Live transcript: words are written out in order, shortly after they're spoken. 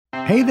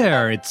Hey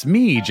there, it's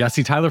me,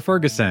 Jesse Tyler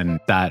Ferguson,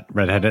 that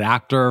redheaded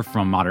actor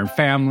from Modern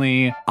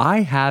Family.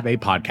 I have a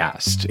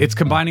podcast. It's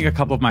combining a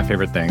couple of my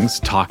favorite things,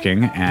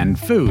 talking and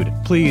food.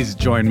 Please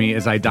join me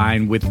as I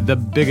dine with the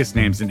biggest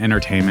names in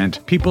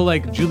entertainment. People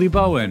like Julie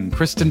Bowen,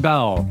 Kristen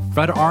Bell,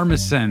 Fred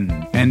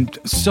Armisen, and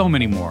so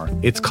many more.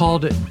 It's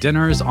called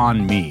Dinners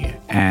on Me,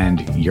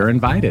 and you're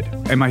invited.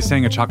 Am I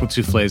saying a chocolate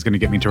souffle is going to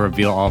get me to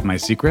reveal all of my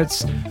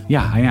secrets?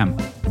 Yeah, I am.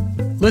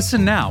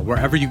 Listen now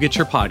wherever you get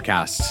your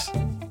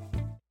podcasts.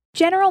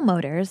 General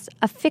Motors,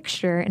 a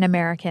fixture in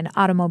American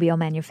automobile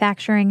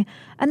manufacturing,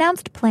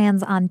 announced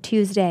plans on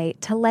Tuesday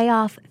to lay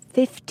off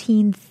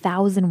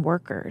 15,000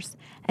 workers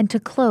and to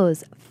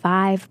close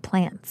 5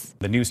 plants.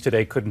 The news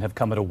today couldn't have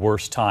come at a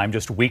worse time.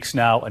 Just weeks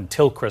now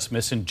until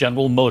Christmas, and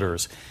General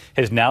Motors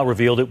has now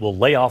revealed it will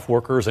lay off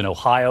workers in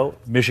Ohio,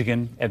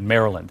 Michigan, and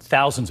Maryland.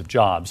 Thousands of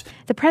jobs.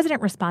 The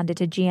president responded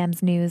to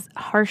GM's news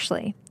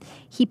harshly.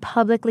 He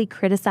publicly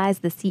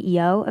criticized the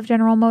CEO of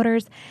General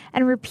Motors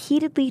and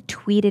repeatedly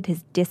tweeted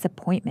his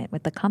disappointment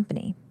with the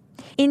company.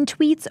 In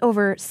tweets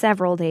over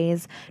several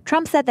days,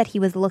 Trump said that he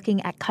was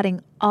looking at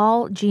cutting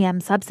all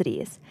GM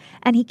subsidies,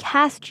 and he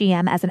cast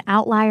GM as an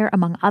outlier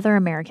among other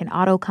American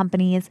auto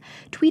companies,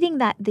 tweeting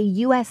that the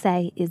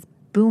USA is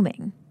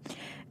booming.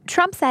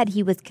 Trump said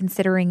he was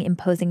considering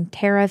imposing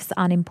tariffs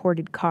on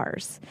imported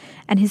cars,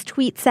 and his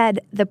tweet said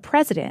the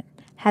president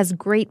has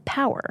great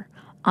power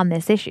on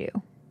this issue.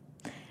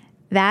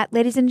 That,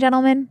 ladies and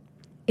gentlemen,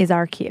 is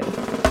our cue.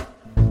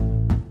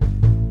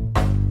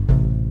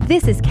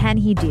 This is Can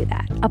He Do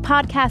That, a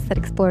podcast that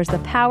explores the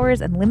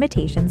powers and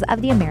limitations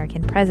of the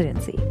American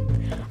presidency.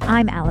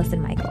 I'm Allison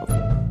Michaels.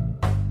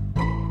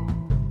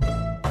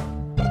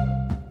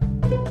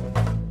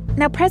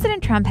 Now,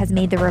 President Trump has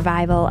made the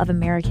revival of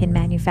American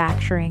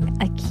manufacturing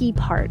a key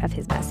part of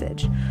his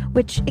message,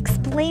 which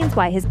explains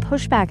why his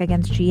pushback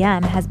against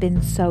GM has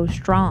been so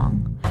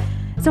strong.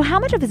 So how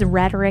much of his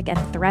rhetoric and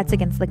threats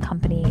against the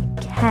company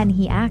can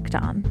he act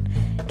on?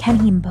 Can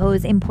he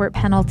impose import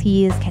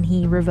penalties? Can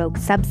he revoke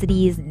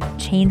subsidies and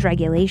change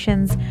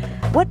regulations?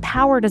 What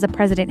power does a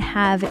president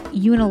have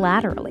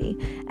unilaterally?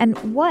 And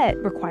what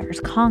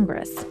requires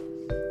Congress?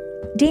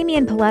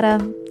 Damian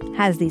Paletta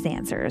has these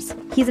answers.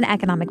 He's an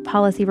economic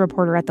policy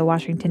reporter at The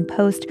Washington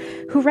Post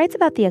who writes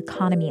about the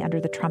economy under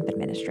the Trump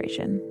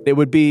administration. It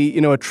would be,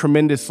 a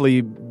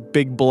tremendously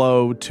big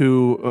blow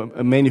to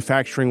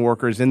manufacturing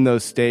workers in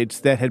those states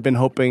that had been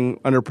hoping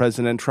under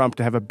President Trump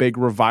to have a big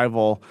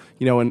revival,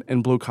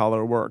 in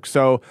blue-collar work.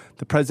 So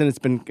the president's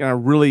been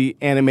really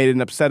animated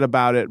and upset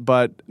about it,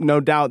 but no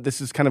doubt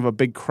this is kind of a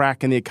big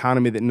crack in the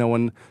economy that no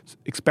one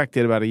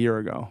expected about a year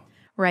ago.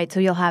 Right. So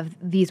you'll have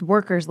these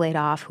workers laid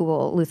off who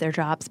will lose their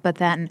jobs, but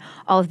then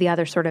all of the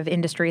other sort of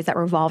industries that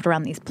revolved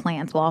around these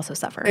plants will also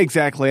suffer.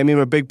 Exactly. I mean,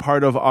 a big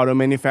part of auto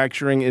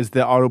manufacturing is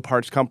the auto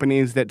parts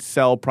companies that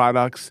sell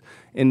products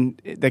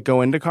that go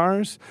into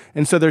cars.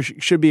 And so there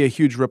should be a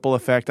huge ripple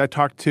effect. I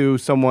talked to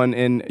someone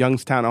in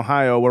Youngstown,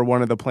 Ohio, where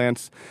one of the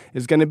plants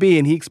is going to be,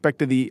 and he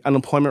expected the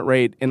unemployment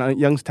rate in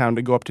Youngstown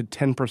to go up to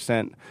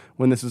 10%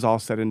 when this is all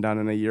said and done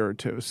in a year or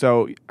two.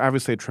 So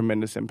obviously a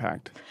tremendous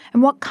impact.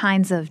 And what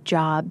kinds of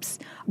jobs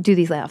do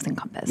these layoffs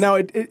encompass? Now,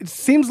 it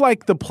seems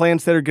like the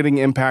plants that are getting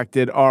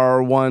impacted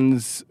are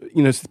ones,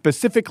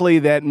 specifically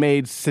that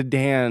made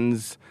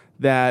sedans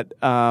that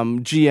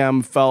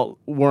GM felt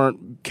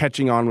weren't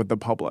catching on with the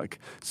public.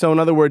 So in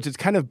other words, it's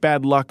kind of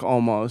bad luck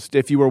almost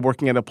if you were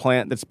working at a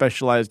plant that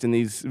specialized in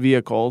these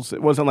vehicles.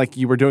 It wasn't like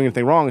you were doing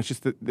anything wrong. It's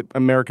just that the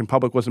American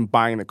public wasn't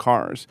buying the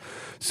cars.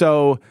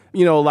 So, a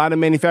lot of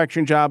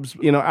manufacturing jobs,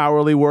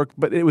 hourly work,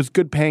 but it was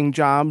good paying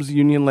jobs,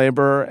 union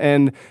labor.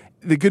 And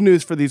the good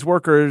news for these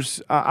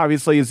workers,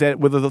 obviously, is that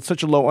with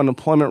such a low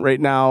unemployment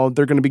rate now,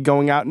 they're going to be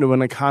going out into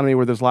an economy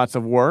where there's lots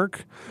of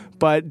work.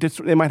 But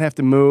they might have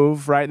to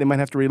move, right? They might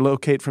have to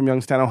relocate from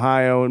Youngstown,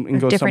 Ohio,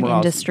 and go somewhere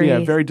else. Industry.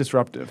 Yeah, very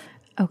disruptive.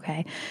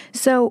 Okay.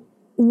 So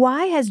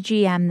why has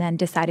GM then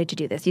decided to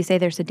do this? You say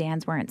their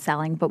sedans weren't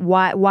selling, but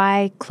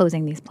why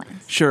closing these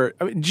plants? Sure.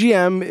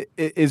 GM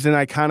is an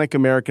iconic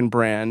American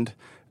brand,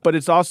 but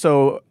it's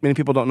also, many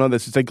people don't know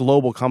this, it's a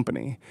global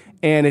company.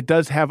 And it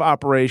does have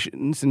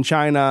operations in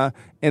China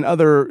and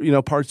other,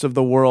 parts of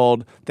the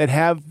world that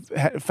have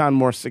found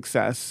more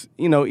success,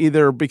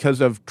 either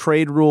because of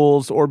trade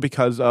rules or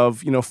because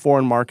of,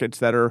 foreign markets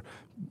that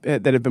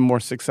have been more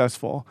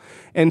successful.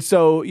 And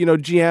so,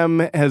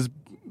 GM has,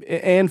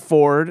 and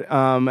Ford,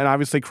 and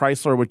obviously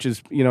Chrysler, which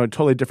is, a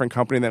totally different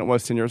company than it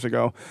was 10 years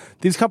ago.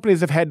 These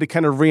companies have had to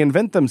kind of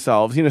reinvent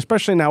themselves,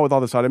 especially now with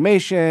all this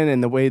automation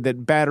and the way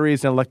that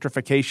batteries and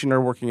electrification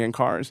are working in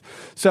cars.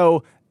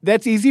 So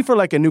that's easy for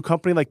like a new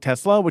company like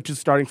Tesla, which is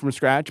starting from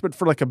scratch. But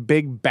for like a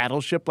big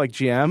battleship like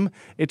GM,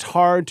 it's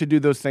hard to do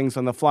those things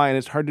on the fly. And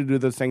it's hard to do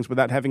those things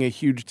without having a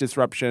huge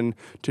disruption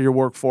to your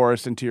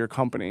workforce and to your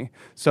company.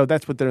 So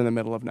that's what they're in the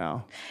middle of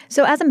now.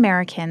 So as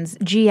Americans,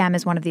 GM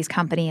is one of these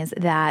companies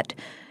that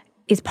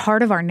is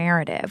part of our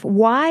narrative.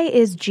 Why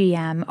is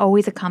GM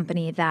always a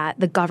company that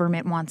the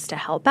government wants to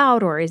help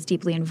out or is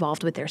deeply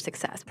involved with their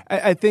success?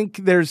 I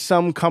think there's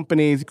some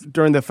companies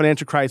during the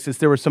financial crisis,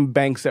 there were some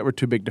banks that were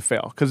too big to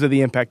fail because of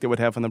the impact it would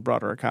have on the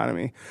broader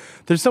economy.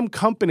 There's some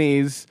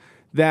companies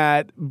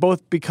that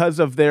both because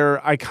of their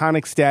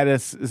iconic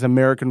status as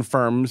American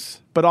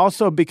firms, but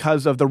also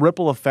because of the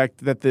ripple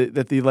effect that the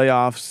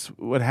layoffs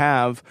would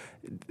have,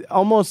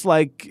 almost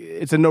like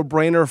it's a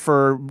no-brainer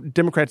for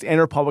Democrats and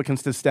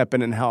Republicans to step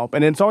in and help.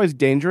 And it's always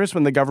dangerous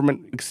when the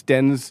government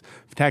extends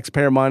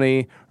taxpayer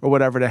money or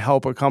whatever to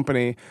help a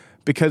company,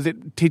 because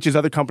it teaches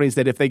other companies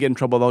that if they get in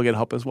trouble, they'll get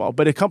help as well.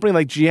 But a company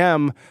like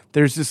GM,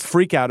 there's this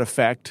freak-out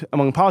effect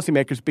among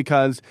policymakers,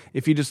 because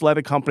if you just let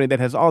a company that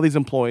has all these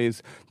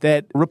employees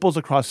that ripples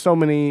across so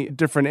many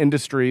different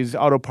industries,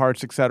 auto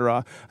parts, et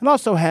cetera, and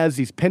also has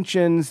these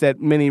pensions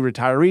that many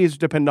retirees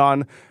depend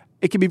on,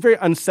 it can be very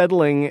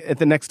unsettling at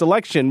the next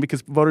election,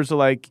 because voters are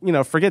like,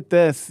 forget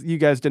this. You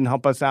guys didn't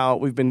help us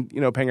out. We've been,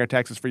 paying our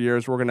taxes for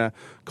years. We're going to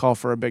call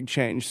for a big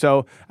change.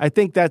 So I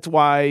think that's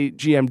why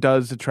GM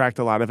does attract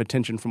a lot of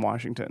attention from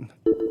Washington.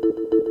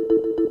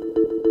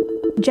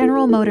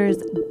 General Motors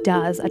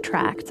does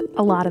attract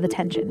a lot of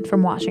attention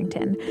from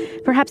Washington.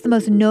 Perhaps the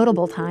most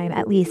notable time,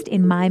 at least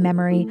in my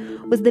memory,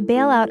 was the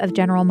bailout of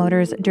General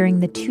Motors during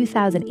the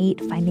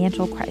 2008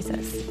 financial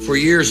crisis. For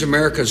years,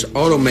 America's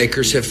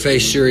automakers have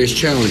faced serious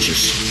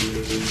challenges.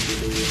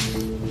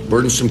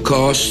 Burdensome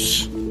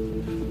costs,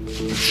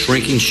 a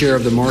shrinking share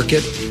of the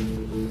market,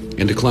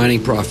 and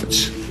declining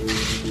profits.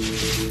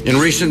 In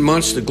recent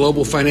months, the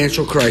global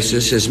financial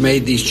crisis has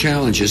made these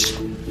challenges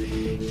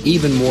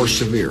even more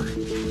severe.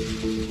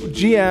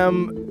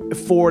 GM,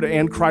 Ford,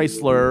 and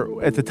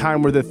Chrysler at the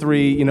time were the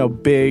three,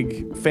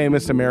 big,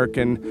 famous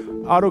American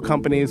auto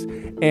companies.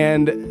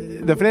 And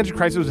the financial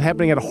crisis was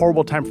happening at a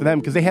horrible time for them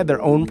because they had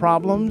their own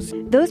problems.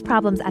 Those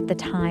problems at the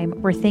time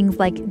were things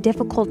like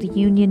difficult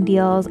union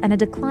deals and a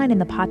decline in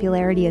the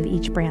popularity of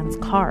each brand's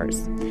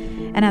cars.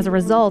 And as a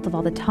result of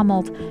all the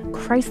tumult,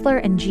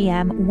 Chrysler and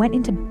GM went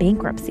into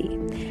bankruptcy.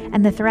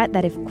 And the threat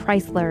that if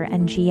Chrysler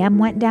and GM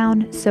went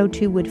down, so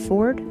too would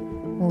Ford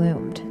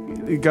loomed.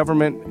 The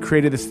government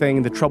created this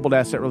thing, the Troubled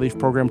Asset Relief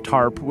Program,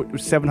 TARP, which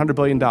was $700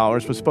 billion,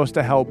 was supposed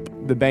to help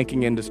the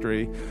banking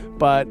industry.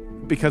 But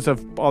because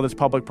of all this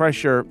public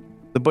pressure,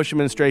 the Bush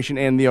administration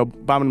and the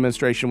Obama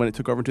administration, when it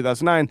took over in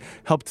 2009,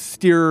 helped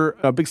steer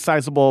a big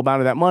sizable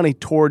amount of that money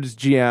towards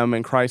GM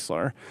and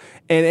Chrysler.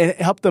 And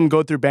it helped them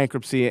go through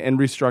bankruptcy and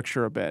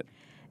restructure a bit.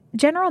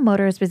 General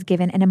Motors was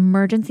given an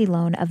emergency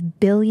loan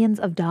of billions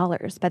of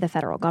dollars by the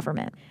federal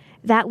government.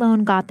 That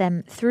loan got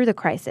them through the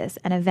crisis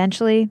and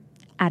eventually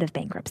out of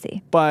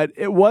bankruptcy. But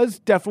it was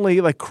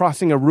definitely like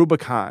crossing a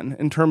Rubicon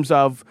in terms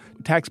of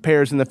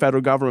taxpayers and the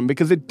federal government,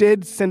 because it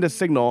did send a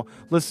signal,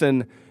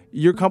 listen,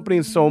 your company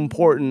is so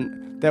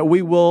important that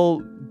we will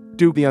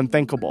do the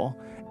unthinkable.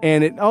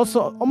 And it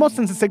also almost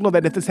sends a signal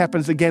that if this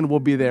happens again, we'll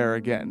be there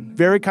again.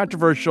 Very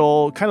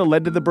controversial, kind of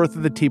led to the birth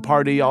of the Tea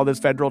Party, all this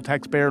federal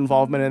taxpayer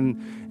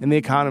involvement in the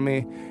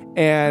economy.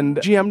 And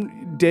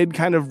GM did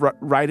kind of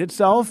right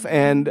itself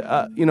and,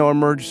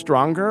 emerge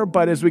stronger.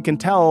 But as we can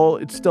tell,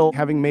 it's still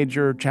having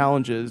major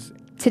challenges.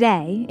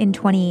 Today, in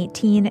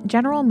 2018,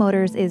 General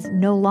Motors is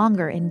no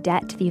longer in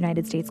debt to the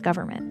United States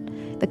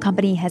government. The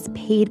company has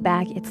paid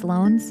back its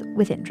loans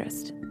with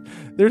interest.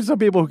 There's some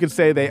people who could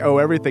say they owe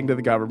everything to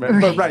the government.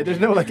 Right. But right, there's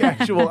no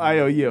actual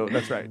IOU.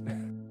 That's right.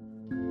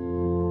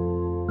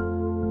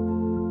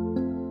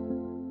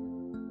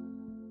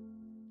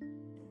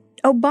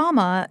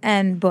 Obama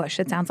and Bush,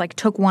 it sounds like,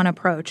 took one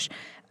approach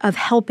of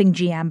helping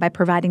GM by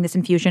providing this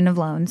infusion of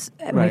loans.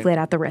 Right. We've laid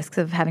out the risks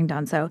of having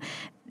done so.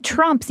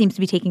 Trump seems to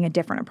be taking a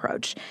different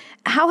approach.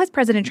 How has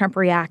President Trump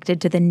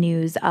reacted to the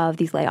news of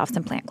these layoffs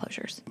and plant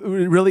closures?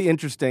 Really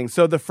interesting.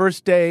 So the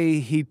first day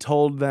he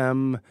told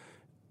them,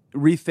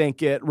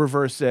 rethink it,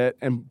 reverse it,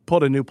 and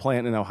put a new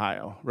plant in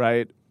Ohio,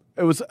 right?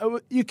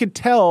 You could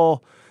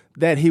tell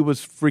that he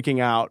was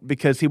freaking out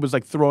because he was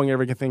like throwing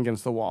everything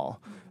against the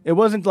wall. It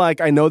wasn't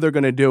like, I know they're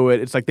going to do it.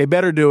 It's like, they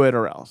better do it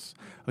or else.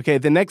 Okay,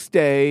 the next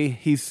day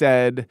he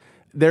said,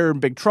 they're in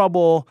big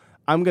trouble.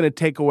 I'm going to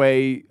take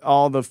away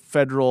all the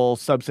federal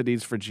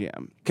subsidies for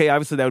GM. Okay,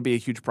 obviously that would be a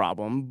huge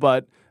problem,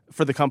 but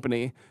for the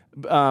company,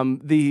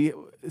 the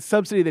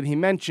subsidy that he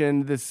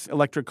mentioned, this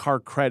electric car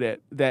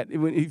credit, that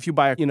if you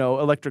buy a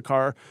electric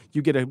car,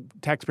 you get a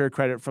taxpayer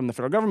credit from the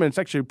federal government. It's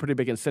actually a pretty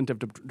big incentive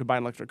to buy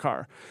an electric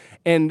car.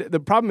 And the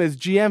problem is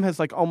GM has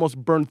almost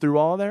burned through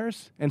all of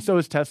theirs, and so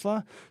is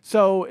Tesla.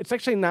 So it's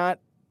actually not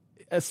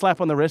a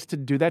slap on the wrist to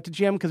do that to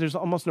GM because there's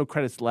almost no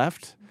credits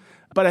left.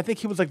 But I think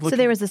he was looking. So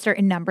there was a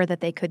certain number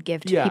that they could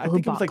give to people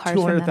who bought cars from them? Yeah, I think it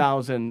was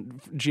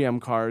 200,000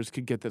 GM cars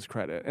could get this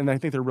credit. And I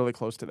think they're really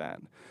close to that.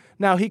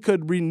 Now, he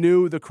could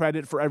renew the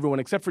credit for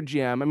everyone except for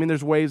GM. I mean,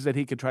 there's ways that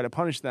he could try to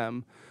punish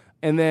them.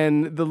 And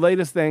then the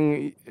latest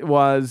thing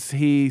was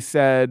he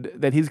said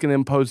that he's going to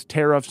impose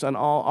tariffs on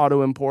all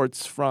auto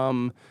imports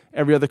from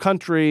every other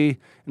country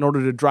in order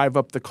to drive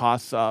up the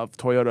costs of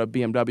Toyota,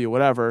 BMW,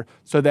 whatever,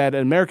 so that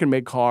an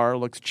American-made car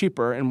looks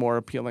cheaper and more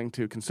appealing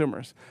to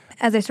consumers.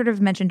 As I sort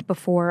of mentioned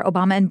before,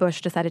 Obama and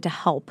Bush decided to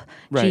help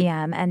Right.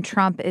 GM, and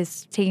Trump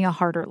is taking a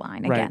harder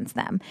line Right. against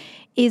them.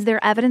 Is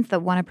there evidence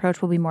that one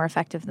approach will be more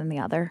effective than the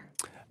other?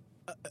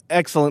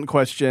 Excellent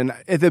question.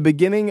 At the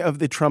beginning of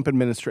the Trump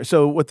administration,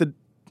 so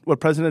what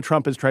President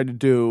Trump has tried to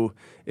do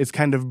is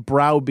kind of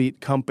browbeat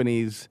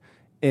companies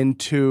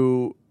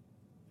into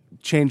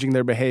changing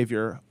their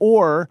behavior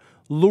or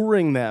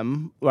luring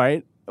them,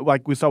 right?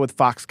 Like we saw with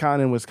Foxconn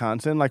in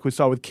Wisconsin, like we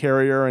saw with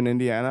Carrier in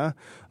Indiana,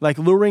 like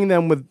luring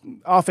them with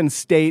often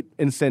state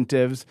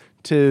incentives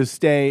to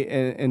stay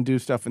and do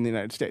stuff in the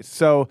United States.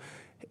 So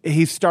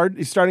he's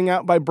starting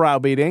out by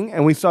browbeating,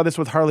 and we saw this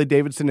with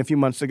Harley-Davidson a few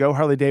months ago.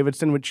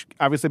 Harley-Davidson, which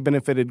obviously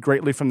benefited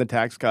greatly from the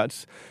tax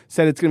cuts,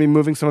 said it's going to be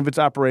moving some of its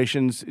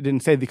operations, it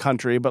didn't say the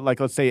country, but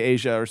like let's say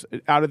Asia, or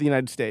out of the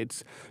United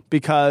States,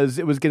 because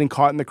it was getting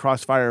caught in the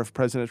crossfire of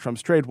President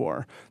Trump's trade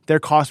war. Their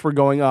costs were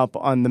going up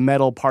on the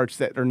metal parts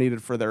that are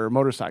needed for their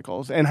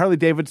motorcycles. And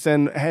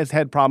Harley-Davidson has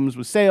had problems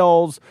with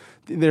sales.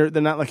 They're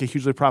not like a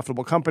hugely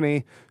profitable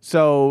company.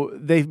 So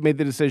they've made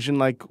the decision,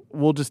 like,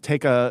 we'll just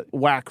take a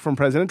whack from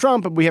President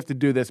Trump, but we have to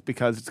do this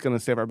because it's going to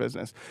save our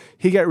business.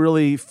 He got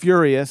really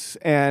furious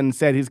and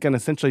said he's going to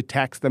essentially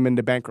tax them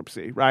into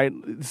bankruptcy, right?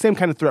 The same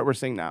kind of threat we're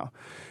seeing now.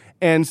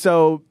 And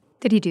so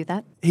Did he do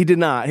that? he did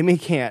not. I mean,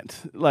 he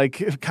can't.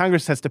 Like,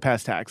 Congress has to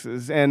pass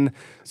taxes. And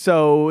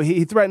so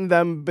he threatened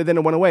them, but then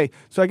it went away.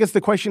 So I guess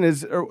the question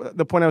is, or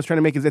the point I was trying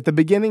to make is, at the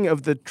beginning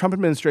of the Trump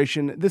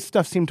administration, this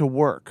stuff seemed to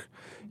work.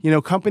 You know,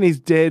 companies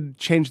did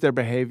change their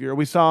behavior.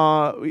 We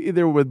saw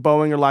either with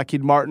Boeing or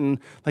Lockheed Martin,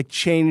 like,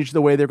 change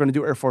the way they're going to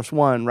do Air Force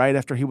One, right,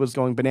 after he was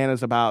going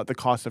bananas about the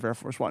cost of Air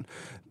Force One.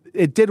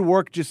 It did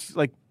work, just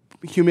like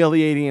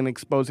humiliating and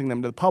exposing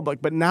them to the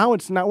public, but now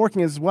it's not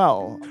working as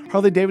well.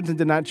 Harley-Davidson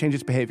did not change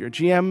its behavior.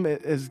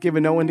 GM has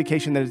given no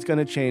indication that it's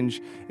going to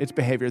change its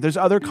behavior. There's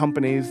other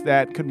companies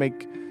that could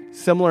make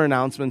similar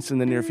announcements in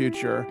the near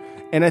future.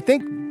 And I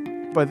think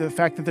by the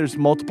fact that there's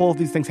multiple of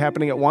these things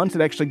happening at once,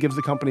 it actually gives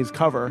the companies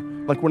cover.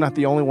 Like, we're not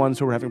the only ones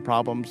who are having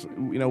problems.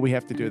 You know, we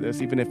have to do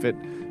this, even if it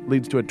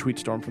leads to a tweet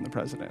storm from the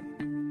president.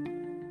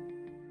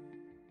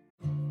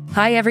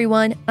 Hi,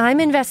 everyone.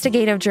 I'm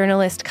investigative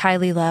journalist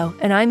Kylie Lowe,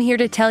 and I'm here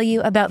to tell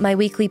you about my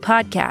weekly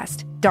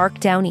podcast, Dark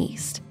Down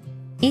East.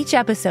 Each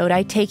episode,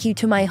 I take you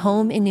to my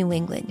home in New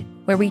England,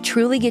 where we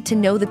truly get to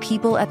know the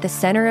people at the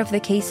center of the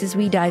cases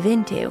we dive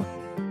into.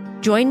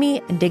 Join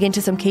me and dig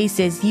into some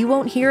cases you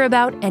won't hear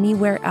about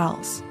anywhere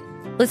else.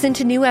 Listen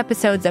to new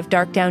episodes of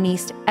Dark Down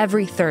East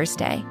every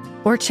Thursday,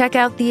 or check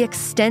out the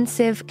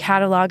extensive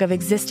catalog of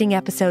existing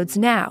episodes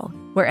now,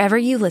 wherever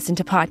you listen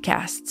to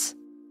podcasts.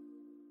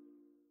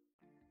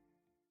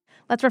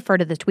 Let's refer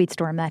to the tweet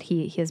storm that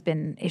he has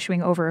been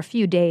issuing over a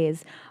few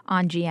days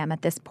on GM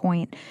at this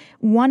point.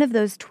 One of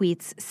those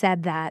tweets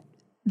said that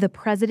the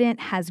president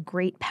has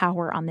great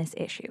power on this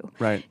issue.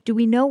 Right. Do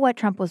we know what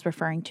Trump was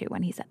referring to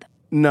when he said that?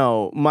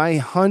 No, my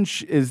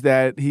hunch is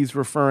that he's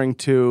referring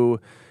to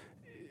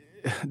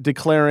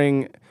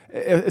declaring,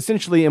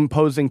 essentially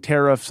imposing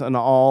tariffs on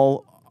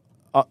all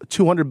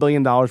 $200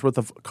 billion worth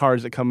of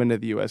cars that come into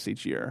the U.S.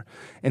 each year.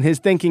 And his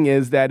thinking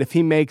is that if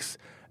he makes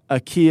a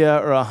Kia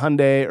or a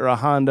Hyundai or a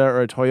Honda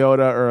or a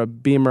Toyota or a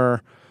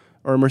Beamer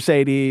or a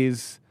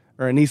Mercedes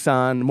or a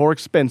Nissan more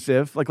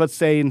expensive, like let's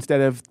say instead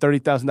of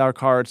 $30,000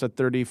 car, it's a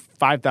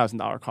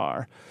 $35,000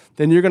 car,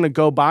 then you're going to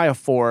go buy a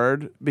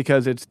Ford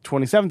because it's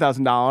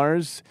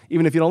 $27,000,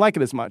 even if you don't like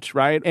it as much,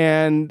 right?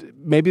 And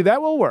maybe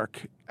that will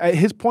work.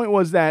 His point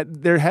was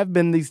that there have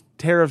been these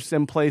tariffs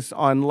in place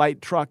on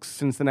light trucks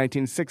since the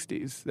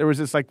 1960s. There was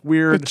this like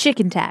weird... The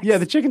chicken tax. Yeah,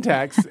 the chicken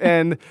tax.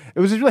 And it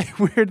was a really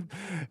weird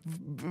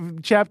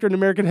chapter in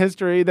American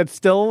history that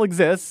still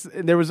exists.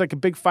 There was like a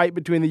big fight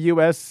between the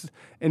U.S.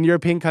 and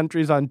European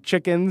countries on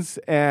chickens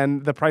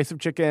and the price of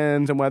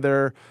chickens and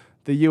whether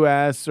the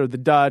U.S. or the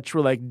Dutch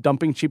were like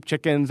dumping cheap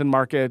chickens in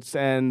markets.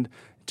 And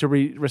to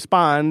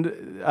respond,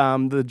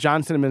 the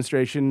Johnson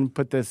administration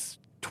put this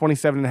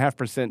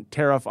 27.5%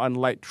 tariff on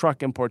light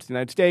truck imports to the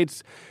United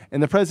States.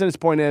 And the president's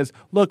point is,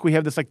 look, we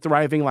have this like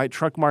thriving light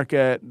truck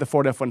market, the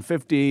Ford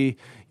F-150,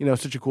 you know,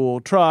 such a cool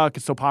truck.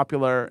 It's so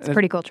popular. It's a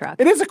pretty cool truck.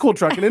 It is a cool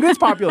truck and it is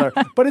popular,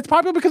 but it's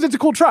popular because it's a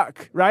cool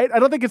truck, right? I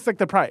don't think it's like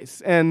the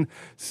price. And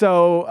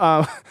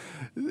so,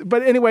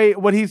 but anyway,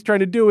 what he's trying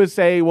to do is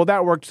say, well,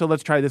 that worked, so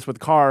let's try this with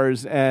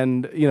cars.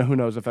 And, you know, who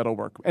knows if that'll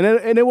work. And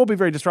it will be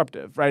very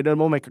disruptive, right? And it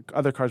will make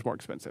other cars more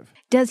expensive.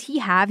 Does he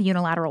have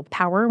unilateral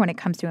power when it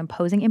comes to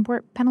imposing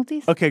import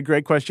penalties? Okay,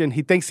 great question.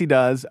 He thinks he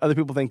does. Other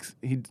people think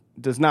he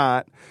does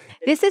not.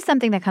 This is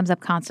something that comes up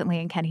constantly,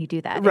 and can he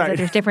do that? Right. That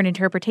there's different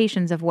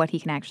interpretations of what he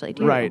can actually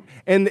do. Right.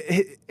 And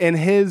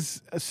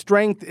his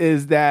strength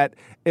is that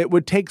it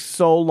would take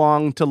so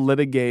long to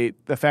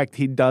litigate the fact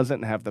he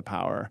doesn't have the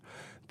power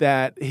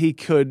that he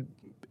could,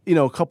 you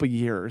know, a couple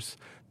years,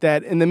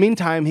 that in the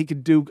meantime he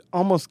could do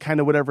almost kind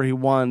of whatever he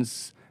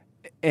wants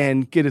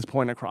and get his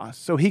point across.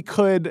 So he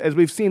could, as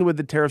we've seen with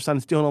the tariffs on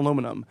steel and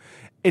aluminum,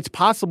 it's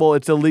possible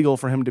it's illegal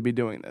for him to be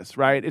doing this,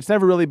 right? It's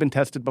never really been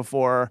tested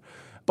before,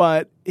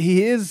 but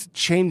he is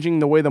changing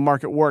the way the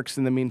market works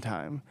in the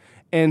meantime.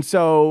 And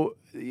so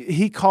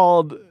he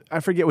called, I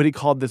forget what he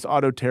called this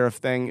auto tariff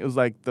thing. It was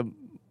like the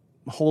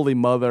Holy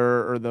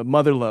Mother or the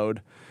Mother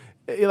Load.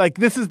 Like,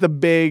 this is the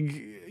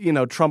big,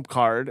 trump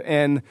card.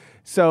 And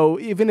so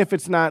even if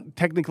it's not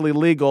technically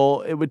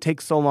legal, it would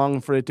take so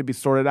long for it to be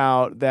sorted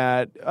out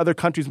that other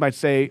countries might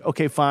say,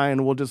 okay,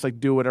 fine, we'll just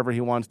do whatever he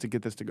wants to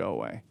get this to go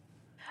away.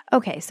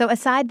 Okay, so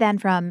aside then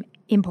from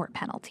import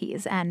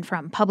penalties and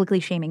from publicly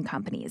shaming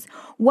companies,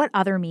 what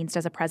other means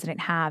does a president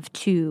have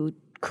to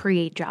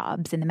create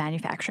jobs in the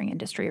manufacturing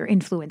industry or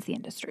influence the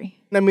industry?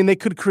 I mean, they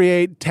could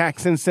create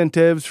tax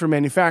incentives for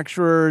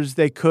manufacturers.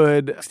 They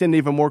could extend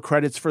even more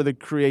credits for the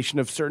creation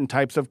of certain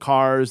types of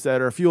cars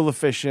that are fuel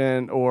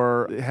efficient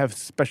or have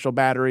special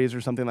batteries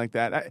or something like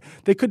that.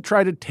 They could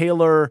try to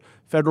tailor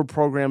federal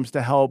programs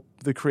to help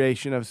the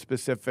creation of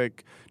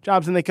specific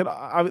jobs. And they could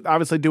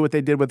obviously do what they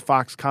did with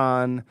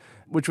Foxconn,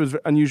 which was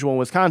unusual in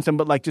Wisconsin,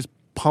 but just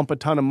pump a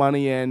ton of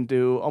money in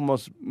to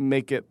almost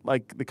make it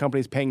like the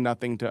company's paying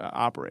nothing to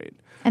operate.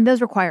 And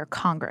those require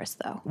Congress,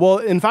 though. Well,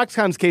 in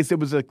Foxconn's case, it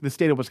was the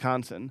state of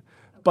Wisconsin.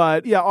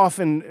 But yeah,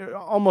 often,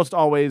 almost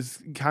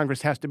always,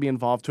 Congress has to be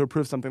involved to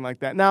approve something like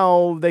that.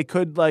 Now, they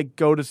could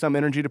go to some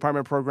energy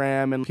department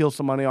program and peel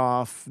some money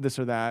off, this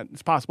or that.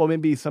 It's possible,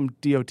 maybe some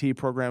DOT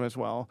program as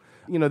well.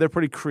 They're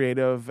pretty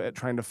creative at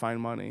trying to find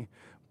money.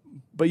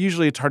 But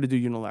usually it's hard to do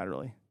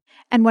unilaterally.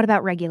 And what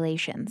about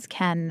regulations?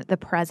 Can the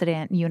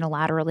president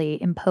unilaterally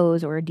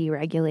impose or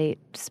deregulate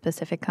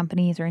specific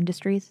companies or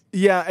industries?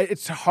 Yeah,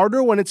 it's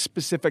harder when it's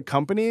specific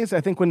companies.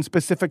 I think when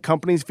specific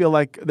companies feel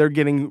like they're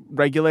getting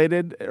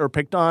regulated or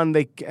picked on,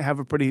 they have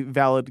a pretty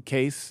valid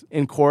case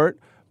in court.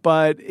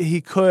 But he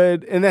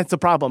could, and that's the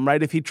problem,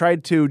 right? If he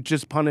tried to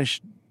just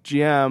punish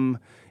GM,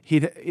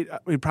 he'd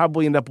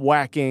probably end up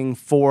whacking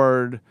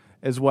Ford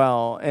as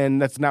well. And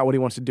that's not what he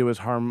wants to do, is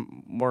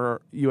harm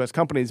more U.S.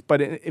 companies.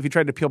 But if he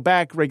tried to peel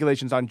back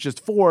regulations on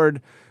just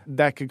Ford,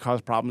 that could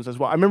cause problems as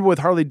well. I remember with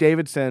Harley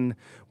Davidson,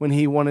 when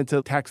he wanted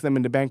to tax them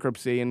into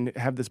bankruptcy and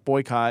have this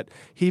boycott,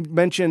 he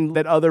mentioned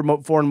that other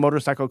foreign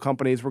motorcycle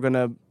companies he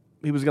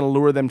was going to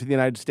lure them to the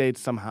United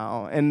States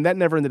somehow. And that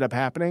never ended up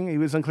happening. He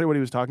was unclear what he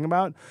was talking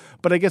about.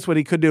 But I guess what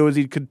he could do is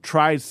he could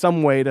try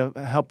some way to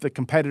help the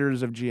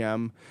competitors of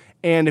GM.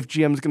 And if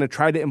GM's going to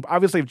try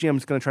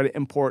to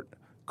import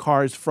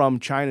cars from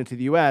China to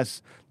the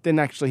U.S., then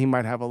actually he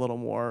might have a little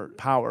more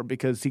power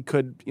because he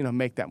could,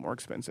 make that more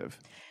expensive.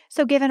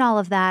 So given all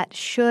of that,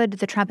 should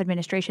the Trump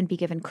administration be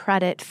given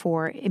credit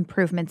for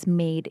improvements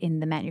made in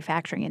the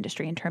manufacturing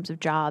industry in terms of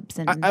jobs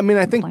and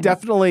I think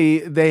definitely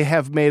they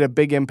have made a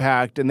big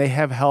impact and they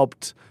have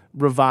helped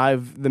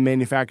revive the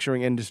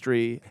manufacturing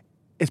industry,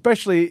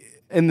 especially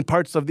in the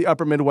parts of the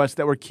upper Midwest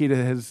that were key to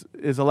his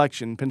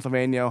election: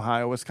 Pennsylvania,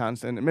 Ohio,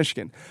 Wisconsin, and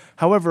Michigan.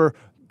 However,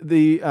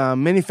 the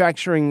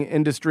manufacturing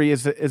industry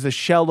is a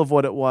shell of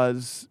what it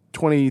was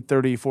 20,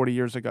 30, 40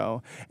 years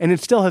ago. And it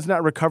still has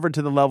not recovered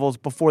to the levels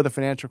before the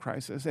financial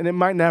crisis. And it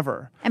might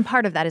never. And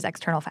part of that is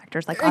external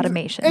factors like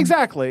automation.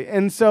 Exactly.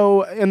 And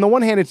so on the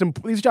one hand,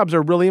 these jobs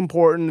are really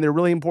important. They're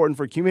really important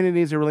for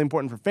communities. They're really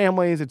important for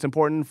families. It's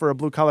important for a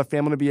blue-collar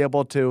family to be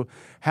able to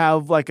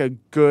have a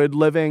good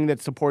living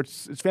that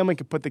supports its family,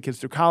 can put the kids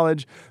through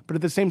college. But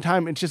at the same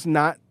time, it's just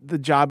not the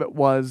job it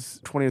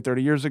was 20 or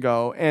 30 years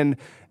ago. And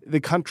the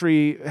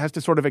country has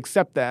to sort of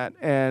accept that,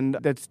 and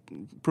that's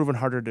proven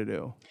harder to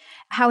do.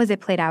 How has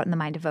it played out in the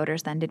mind of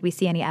voters then? Did we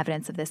see any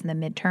evidence of this in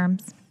the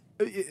midterms?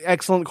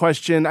 Excellent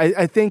question.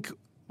 I think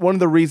one of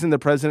the reasons the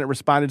president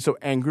responded so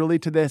angrily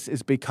to this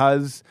is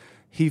because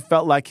he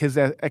felt like his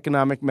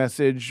economic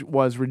message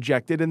was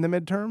rejected in the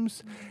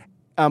midterms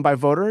by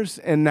voters.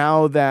 And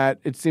now that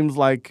it seems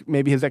like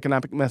maybe his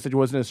economic message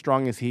wasn't as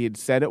strong as he had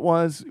said it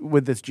was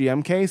with this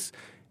GM case,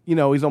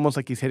 he's almost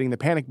like he's hitting the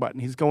panic button.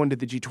 He's going to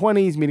the G20,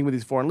 he's meeting with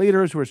these foreign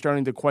leaders who are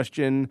starting to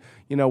question,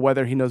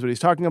 whether he knows what he's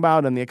talking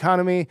about and the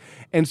economy.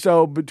 And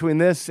so between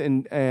this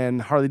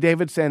and Harley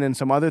Davidson and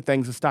some other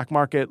things, the stock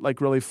market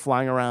really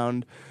flying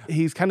around,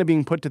 he's kind of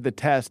being put to the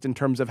test in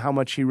terms of how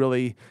much he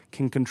really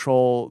can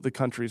control the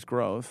country's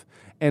growth.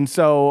 And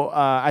so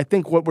I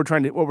think what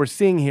we're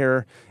seeing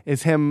here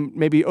is him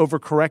maybe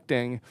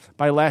overcorrecting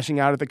by lashing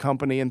out at the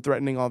company and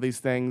threatening all these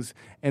things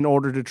in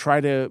order to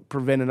try to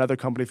prevent another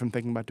company from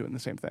thinking about doing the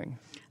same thing.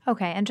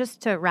 Okay, and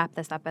just to wrap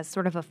this up as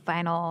sort of a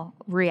final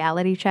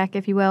reality check,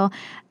 if you will,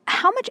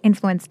 how much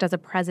influence does a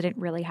president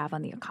really have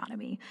on the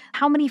economy?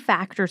 How many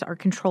factors are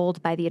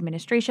controlled by the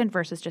administration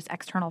versus just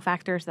external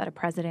factors that a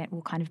president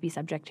will kind of be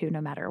subject to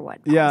no matter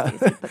what policies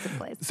he puts in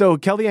place? So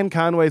Kellyanne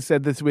Conway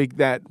said this week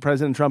that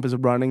President Trump is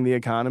running the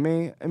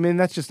economy. I mean,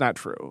 that's just not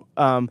true.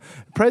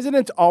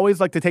 Presidents always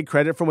like to take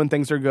credit for when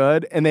things are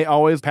good, and they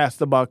always pass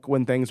the buck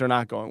when things are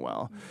not going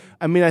well.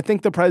 I mean, I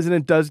think the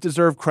president does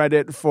deserve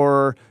credit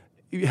for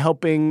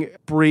helping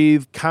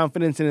breathe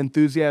confidence and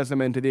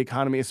enthusiasm into the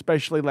economy,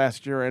 especially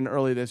last year and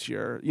early this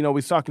year.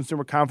 We saw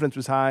consumer confidence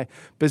was high,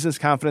 business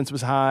confidence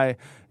was high.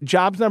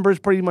 Jobs numbers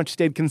pretty much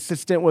stayed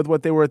consistent with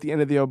what they were at the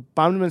end of the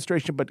Obama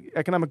administration, but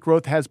economic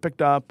growth has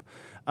picked up.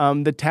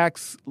 The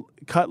tax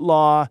cut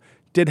law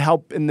did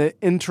help in the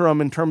interim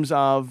in terms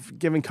of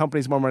giving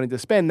companies more money to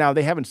spend. Now,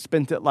 they haven't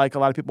spent it like a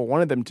lot of people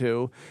wanted them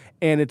to,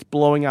 and it's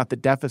blowing out the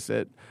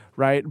deficit,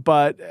 right?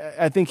 But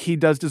I think he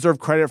does deserve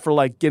credit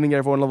for getting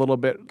everyone a little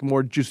bit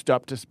more juiced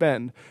up to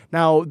spend.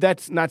 Now,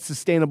 that's not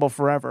sustainable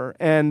forever.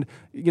 And,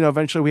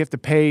 eventually we have to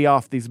pay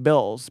off these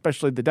bills,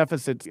 especially the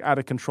deficit's out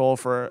of control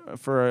for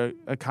an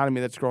economy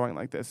that's growing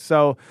like this.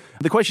 So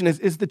the question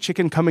is the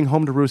chicken coming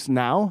home to roost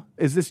now?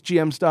 Is this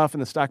GM stuff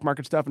and the stock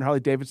market stuff and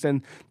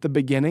Harley-Davidson the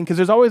beginning? Because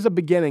there's always a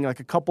beginning,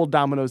 like a couple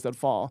dominoes that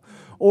fall.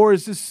 Or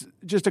is this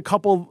just a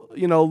couple,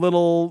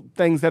 little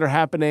things that are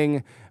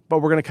happening, but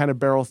we're going to kind of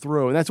barrel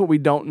through? And that's what we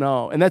don't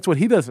know. And that's what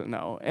he doesn't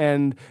know.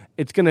 And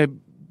it's going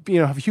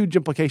to have huge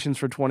implications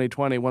for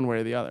 2020 one way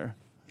or the other.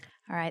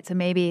 All right. So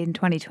maybe in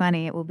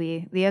 2020 it will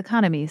be the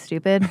economy,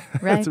 stupid,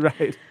 right? That's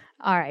right.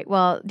 All right.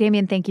 Well,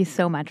 Damian, thank you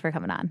so much for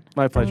coming on.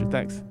 My pleasure.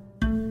 Thanks.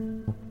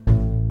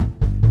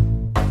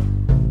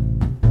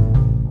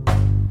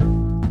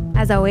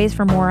 As always,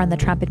 for more on the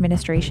Trump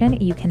administration,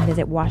 you can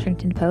visit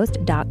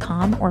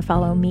WashingtonPost.com or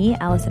follow me,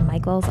 Allison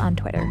Michaels, on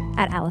Twitter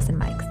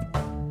 @AllisonMikes.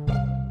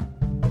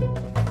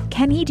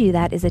 Can He Do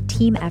That is a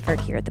team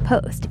effort here at The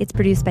Post. It's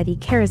produced by the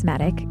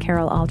charismatic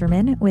Carol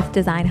Alderman with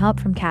design help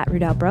from Kat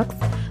Rudell-Brooks,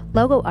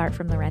 logo art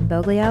from Loren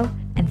Boglio,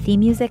 and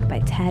theme music by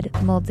Ted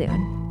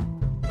Muldoon.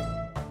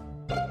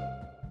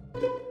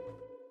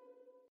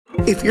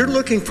 If you're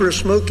looking for a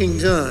smoking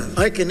gun,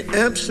 I can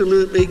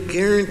absolutely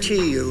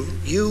guarantee you,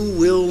 you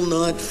will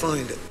not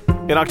find it.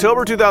 In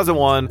October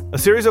 2001, a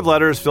series of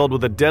letters filled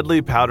with a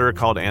deadly powder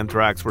called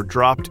anthrax were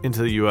dropped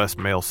into the U.S.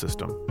 mail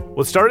system.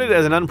 What started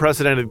as an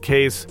unprecedented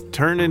case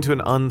turned into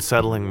an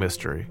unsettling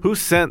mystery. Who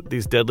sent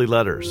these deadly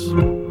letters?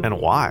 And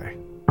why?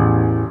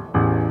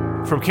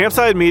 From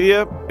Campside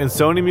Media and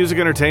Sony Music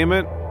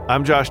Entertainment,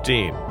 I'm Josh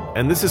Dean,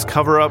 and this is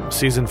Cover Up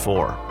Season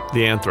 4,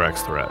 The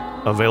Anthrax Threat,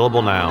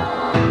 available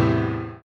now.